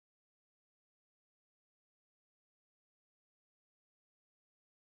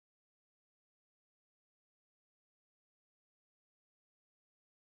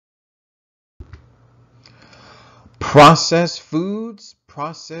Processed foods,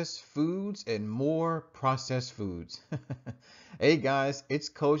 and more processed foods. Hey guys, it's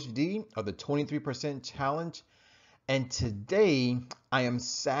Coach D of the 23% Challenge. And today, I am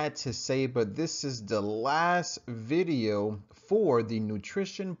sad to say, but this is the last video for the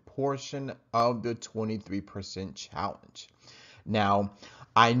nutrition portion of the 23% Challenge. Now,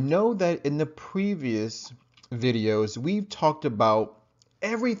 I know that in the previous videos, we've talked about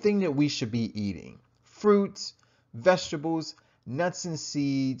everything that we should be eating: fruits, vegetables, nuts and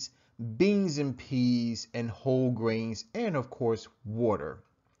seeds, beans and peas, and whole grains, and of course, water.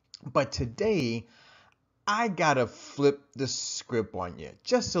 But today, I gotta flip the script on you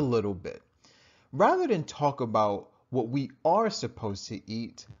just a little bit. Rather than talk about what we are supposed to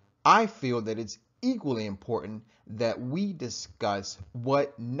eat, I feel that it's equally important that we discuss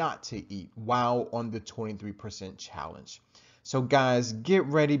what not to eat while on the 23% challenge. So guys, get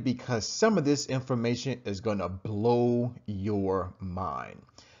ready because some of this information is gonna blow your mind.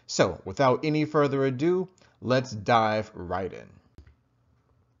 So without any further ado, let's dive right in.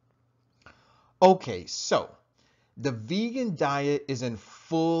 Okay, so the vegan diet is in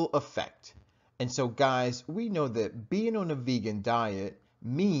full effect. And so guys, we know that being on a vegan diet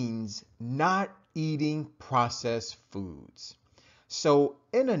means not eating processed foods. So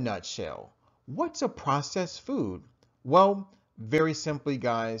in a nutshell, what's a processed food? Well, very simply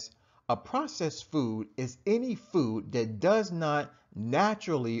guys, a processed food is any food that does not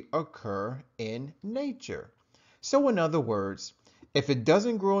naturally occur in nature. So in other words, if it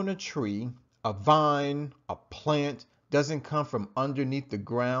doesn't grow on a tree, a vine, a plant, doesn't come from underneath the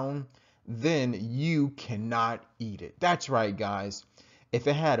ground, then you cannot eat it. That's right, guys. If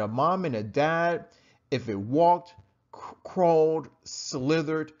it had a mom and a dad, if it walked, crawled,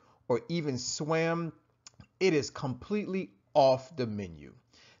 slithered, or even swam, it is completely off the menu.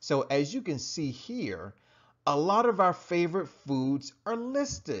 So as you can see here, a lot of our favorite foods are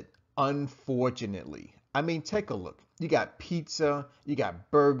listed, unfortunately. I mean, take a look. You got pizza, you got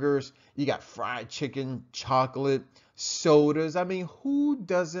burgers, you got fried chicken, chocolate, sodas. I mean, who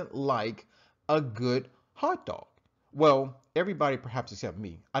doesn't like a good hot dog? Well, everybody perhaps except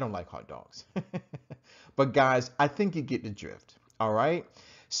me. I don't like hot dogs. But guys, I think you get the drift. All right.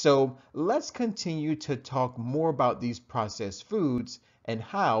 So let's continue to talk more about these processed foods and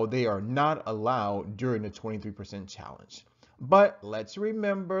how they are not allowed during the 23% challenge. But let's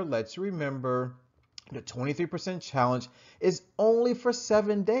remember, the 23% challenge is only for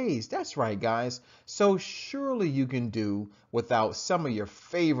 7 days. That's right, guys. So surely you can do without some of your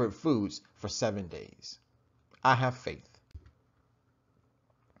favorite foods for 7 days. I have faith.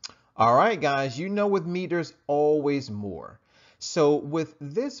 All right, guys, you know with me, there's always more. So with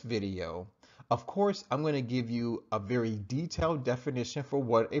this video, of course, I'm going to give you a very detailed definition for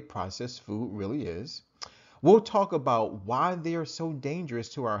what a processed food really is. We'll talk about why they are so dangerous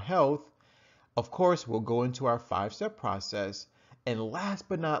to our health. Of course, we'll go into our 5-step process. And last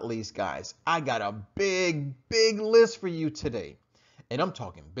but not least, guys, I got a big list for you today. And I'm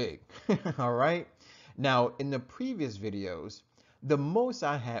talking big, all right? Now, in the previous videos, the most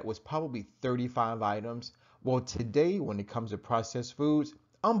I had was probably 35 items. Well, today, when it comes to processed foods,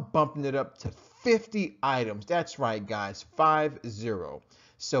 I'm bumping it up to 50 items. That's right, guys, 50.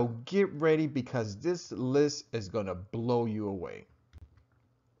 So get ready because this list is gonna blow you away.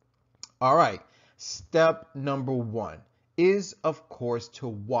 All right, step number 1 is, of course, to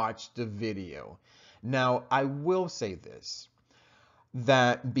watch the video. Now, I will say this,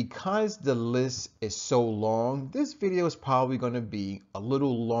 that because the list is so long, this video is probably going to be a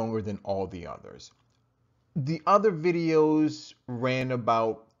little longer than all the others. The other videos ran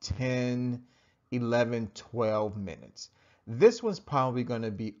about 10, 11, 12 minutes. This one's probably going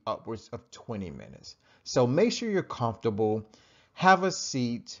to be upwards of 20 minutes. So make sure you're comfortable, have a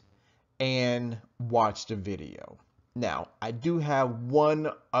seat, and watch the video. Now, I do have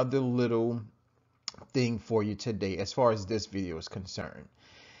one other little thing for you today as far as this video is concerned.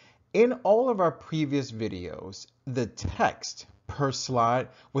 In all of our previous videos, the text per slide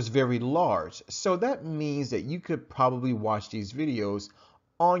was very large. So that means that you could probably watch these videos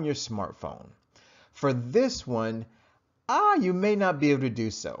on your smartphone. For this one, you may not be able to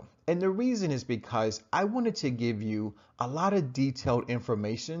do so. And the reason is because I wanted to give you a lot of detailed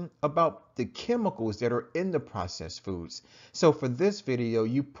information about the chemicals that are in the processed foods. So for this video,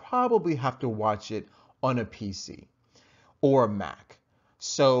 you probably have to watch it on a PC or a Mac.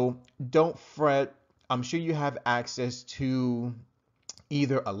 So don't fret. I'm sure you have access to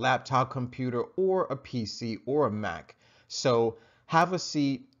either a laptop computer or a PC or a Mac. So have a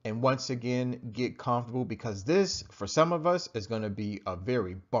seat and once again, get comfortable because this, for some of us, is going to be a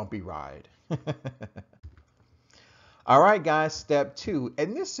very bumpy ride. All right, guys, step 2,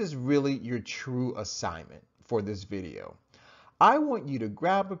 and this is really your true assignment for this video. I want you to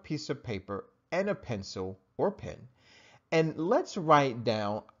grab a piece of paper and a pencil or pen, and let's write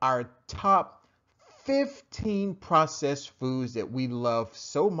down our top 15 processed foods that we love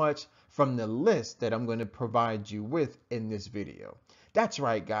so much from the list that I'm going to provide you with in this video. That's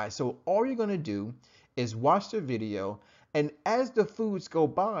right, guys. So all you're going to do is watch the video, and as the foods go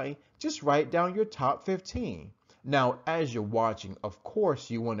by, just write down your top 15. Now, as you're watching, of course,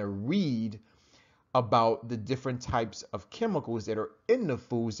 you want to read about the different types of chemicals that are in the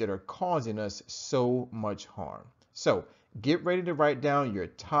foods that are causing us so much harm. So get ready to write down your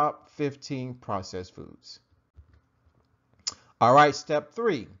top 15 processed foods. All right, step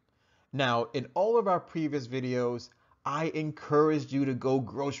 3. Now, in all of our previous videos, I encouraged you to go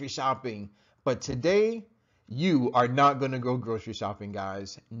grocery shopping, but today you are not going to go grocery shopping,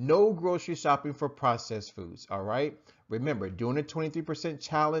 guys. No grocery shopping for processed foods, all right? Remember, during the 23%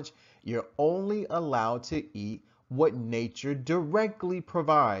 challenge, you're only allowed to eat what nature directly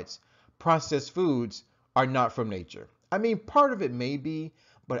provides. Processed foods are not from nature. I mean, part of it may be,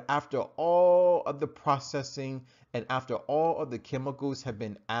 but after all of the processing and after all of the chemicals have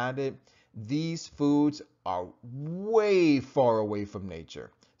been added, these foods are way far away from nature.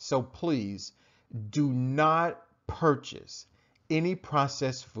 So please do not purchase any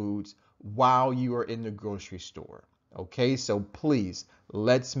processed foods while you are in the grocery store. Okay, so please,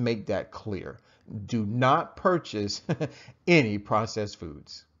 let's make that clear. Do not purchase any processed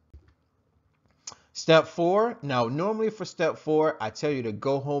foods. Step 4, now normally for step 4, I tell you to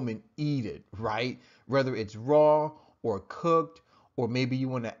go home and eat it, right? Whether it's raw or cooked, or maybe you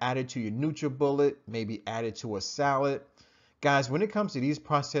want to add it to your NutriBullet, maybe add it to a salad. Guys, when it comes to these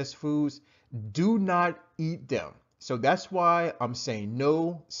processed foods, do not eat them. So that's why I'm saying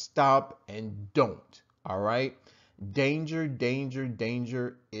no, stop, and don't, all right? Danger, danger,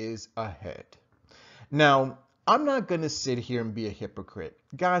 danger is ahead. Now, I'm not going to sit here and be a hypocrite.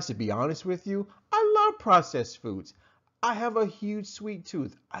 Guys, to be honest with you, I love processed foods. I have a huge sweet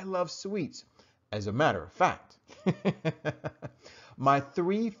tooth. I love sweets. As a matter of fact, my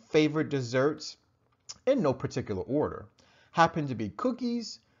 3 favorite desserts, in no particular order, happen to be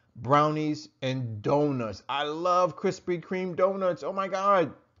cookies, brownies, and donuts. I love Krispy Kreme donuts. Oh my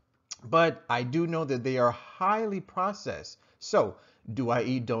God. But I do know that they are highly processed. So, do I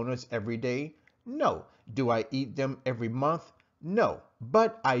eat donuts every day? No. Do I eat them every month? No.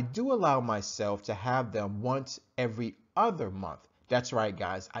 But I do allow myself to have them once every other month. That's right,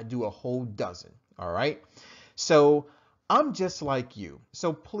 guys. I do a whole dozen. All right. So I'm just like you.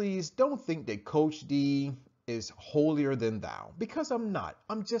 So please don't think that Coach D is holier than thou, because I'm not.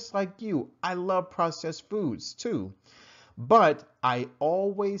 I'm just like you. I love processed foods too. But I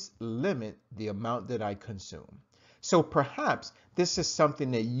always limit the amount that I consume. So perhaps this is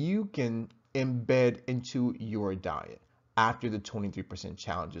something that you can embed into your diet after the 23%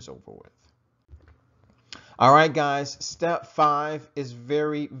 challenge is over with. All right, guys, step 5 is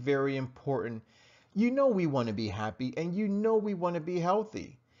very, very important. You know we want to be happy, and you know we want to be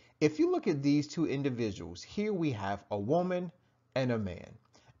healthy. If you look at these 2 individuals, here we have a woman and a man.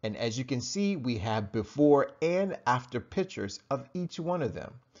 And as you can see, we have before and after pictures of each one of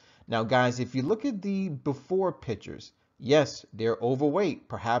them. Now, guys, if you look at the before pictures, yes, they're overweight.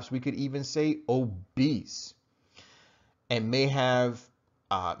 Perhaps we could even say obese, and may have,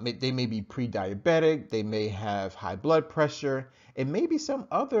 they may be pre-diabetic. They may have high blood pressure, and maybe some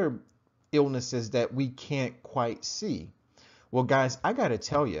other illnesses that we can't quite see. Well, guys, I got to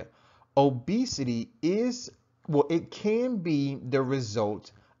tell you, obesity is, well, it can be the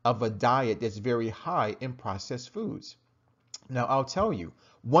result of a diet that's very high in processed foods. Now, I'll tell you,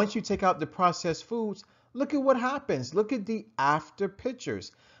 once you take out the processed foods, look at what happens. Look at the after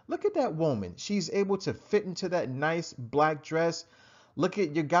pictures. Look at that woman. She's able to fit into that nice black dress. Look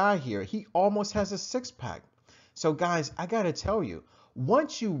at your guy here. He almost has a 6-pack. So, guys, I got to tell you,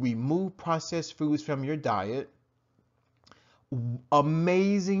 once you remove processed foods from your diet,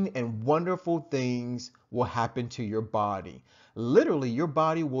 amazing and wonderful things will happen to your body. Literally, your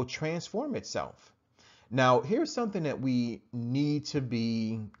body will transform itself. Now, here's something that we need to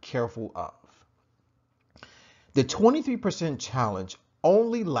be careful of. The 23% challenge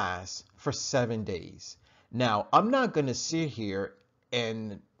only lasts for 7 days. Now, I'm not going to sit here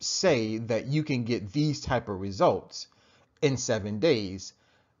and say that you can get these type of results in 7 days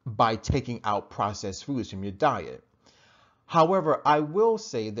by taking out processed foods from your diet. However, I will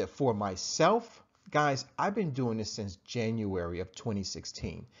say that for myself, guys, I've been doing this since January of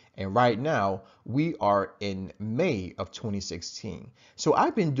 2016. And right now, we are in May of 2016. So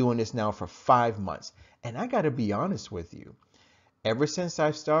I've been doing this now for 5 months. And I got to be honest with you. Ever since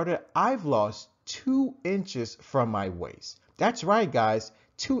I've started, I've lost 2 inches from my waist. That's right, guys,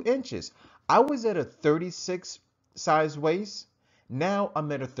 2 inches. I was at a 36 size waist. Now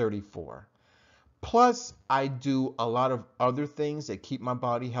I'm at a 34. Plus, I do a lot of other things that keep my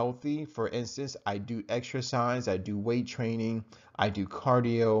body healthy. For instance, I do exercise, I do weight training, I do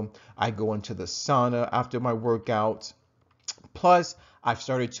cardio, I go into the sauna after my workouts. Plus, I've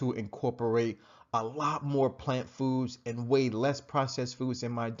started to incorporate a lot more plant foods and way less processed foods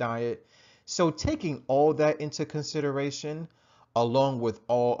in my diet. So, taking all that into consideration, along with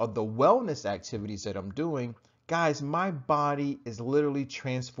all of the wellness activities that I'm doing, guys, my body is literally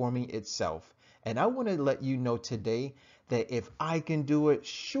transforming itself. And I want to let you know today that if I can do it,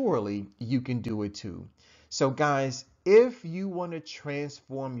 surely you can do it too. So, guys, if you want to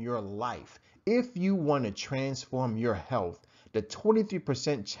transform your life, if you want to transform your health, the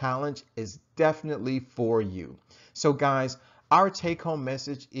 23% challenge is definitely for you. So, guys, our take home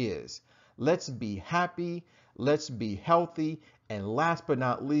message is let's be happy, let's be healthy, and last but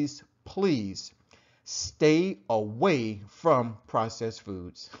not least, please stay away from processed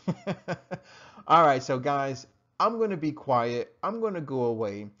foods. All right, so guys, I'm going to be quiet. I'm going to go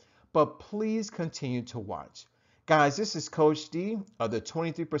away, but please continue to watch. Guys, this is Coach D of the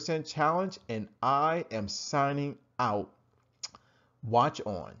 23% Challenge, and I am signing out. Watch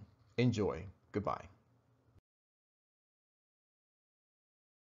on. Enjoy. Goodbye.